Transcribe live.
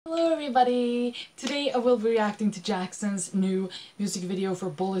everybody! Today I will be reacting to Jackson's new music video for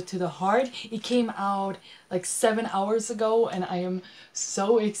Bullet to the Heart. It came out like 7 hours ago and I am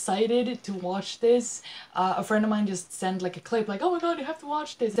so excited to watch this. A friend of mine just sent like a clip like, oh my god, you have to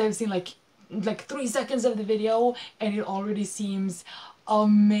watch this. I've seen like 3 seconds of the video and it already seems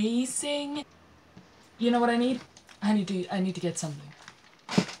amazing. You know what I need? I need to get something.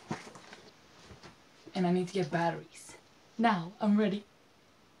 And I need to get batteries. Now I'm ready.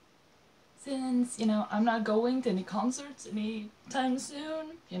 Since, you know, I'm not going to any concerts anytime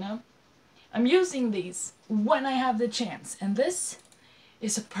soon, you know, I'm using these when I have the chance, and this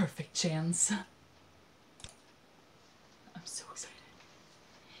is a perfect chance. I'm so excited.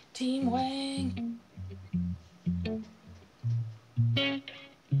 Team Wang. I'm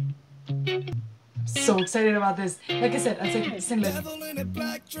so excited about this. Like I said, I said, sing it.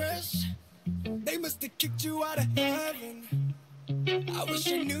 They must have kicked you out of heaven. I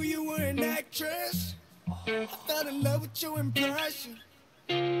wish I knew you were an actress. I fell in love with your impression.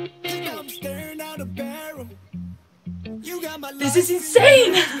 Cause now I'm staring out a barrel. You got my this is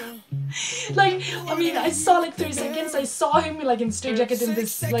insane! Like, I mean, I saw like 3 seconds, I saw him like in straight jacket and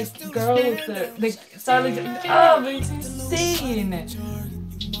this like girl with the like started like, oh, but it's insane!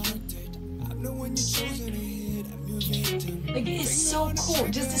 Like, it's so cool,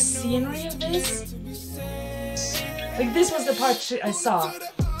 just the scenery of this. Like, this was the part I saw.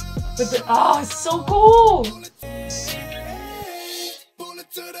 But the, oh, it's so cool!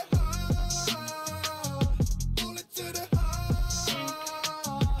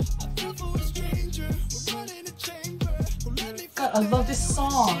 God, I love this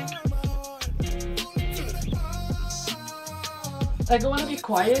song. Like, I want to be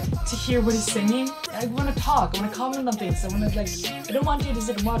quiet to hear what he's singing. I want to talk, I want to comment on things. I want to, like, I don't want you to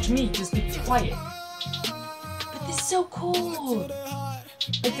sit and watch me, just be quiet. But this is so cool.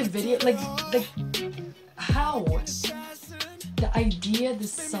 Like the video, like how? The idea, the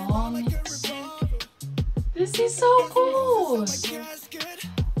song. This is so cool.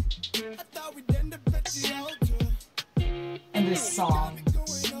 And this song.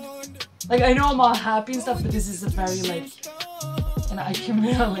 Like, I know I'm all happy and stuff, but this is a very, like, and I can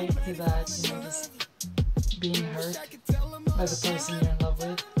relate to that, you know, just being hurt by the person you're in love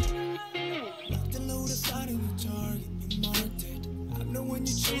with.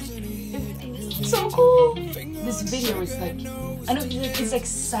 It's so cool. This video is like, I know it's like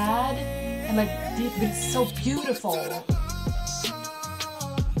sad and like deep, but it's so beautiful.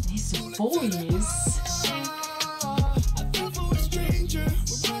 His voice.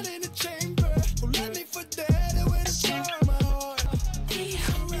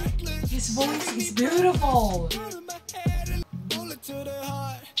 His voice is beautiful.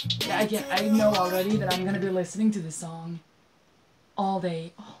 Yeah, I know already that I'm gonna be listening to this song all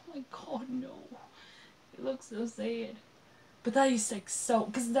day. Oh my god, no. It looks so sad. But that is like so,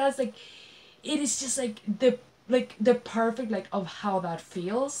 because that's like, it is just like the perfect like of how that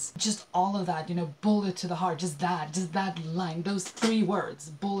feels. Just all of that, you know, bullet to the heart, just that line, those 3 words,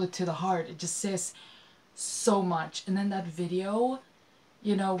 bullet to the heart, it just says so much. And then that video,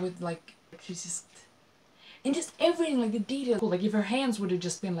 you know, with like, she's just, and just everything, like the detail. Like if her hands would have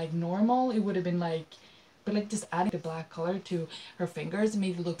just been like normal, it would have been like, but like just adding the black color to her fingers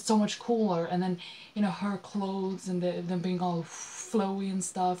made it look so much cooler. And then, you know, her clothes and them being all flowy and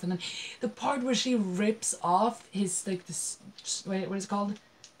stuff. And then the part where she rips off his, like, this, what is it called?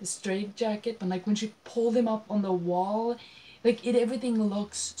 The straight jacket. But like when she pulled him up on the wall, like everything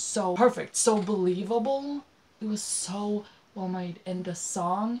looks so perfect, so believable. It was so well made. And the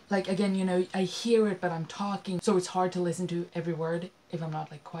song, like, again, you know, I hear it but I'm talking, so it's hard to listen to every word if I'm not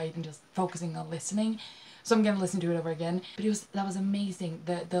like quiet and just focusing on listening. So I'm gonna listen to it over again. But that was amazing.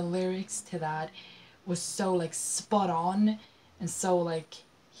 The lyrics to that was so like spot on and so like,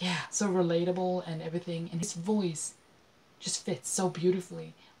 yeah, so relatable and everything. And his voice just fits so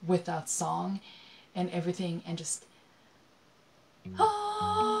beautifully with that song and everything, and just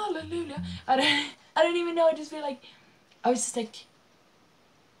hallelujah. I don't even know. I just feel like I was just like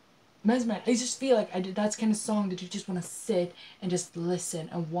mesmerized. I just feel like that's kind of song that you just want to sit and just listen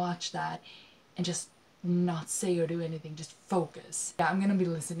and watch that and just not say or do anything, just focus. Yeah, I'm gonna be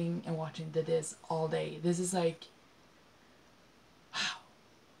listening and watching to this all day. This is like, wow,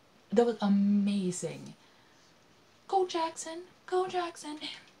 that was amazing. Go Jackson, go Jackson.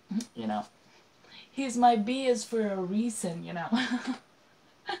 You know, he's my BS for a reason, you know.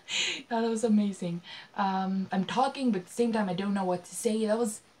 That was amazing. I'm talking, but at the same time I don't know what to say.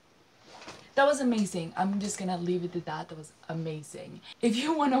 That was amazing. I'm just gonna leave it at that. That was amazing. If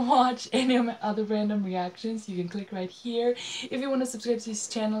you want to watch any of my other random reactions, you can click right here. If you want to subscribe to this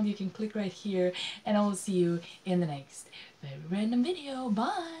channel, you can click right here. And I will see you in the next very random video.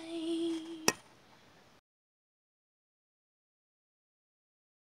 Bye!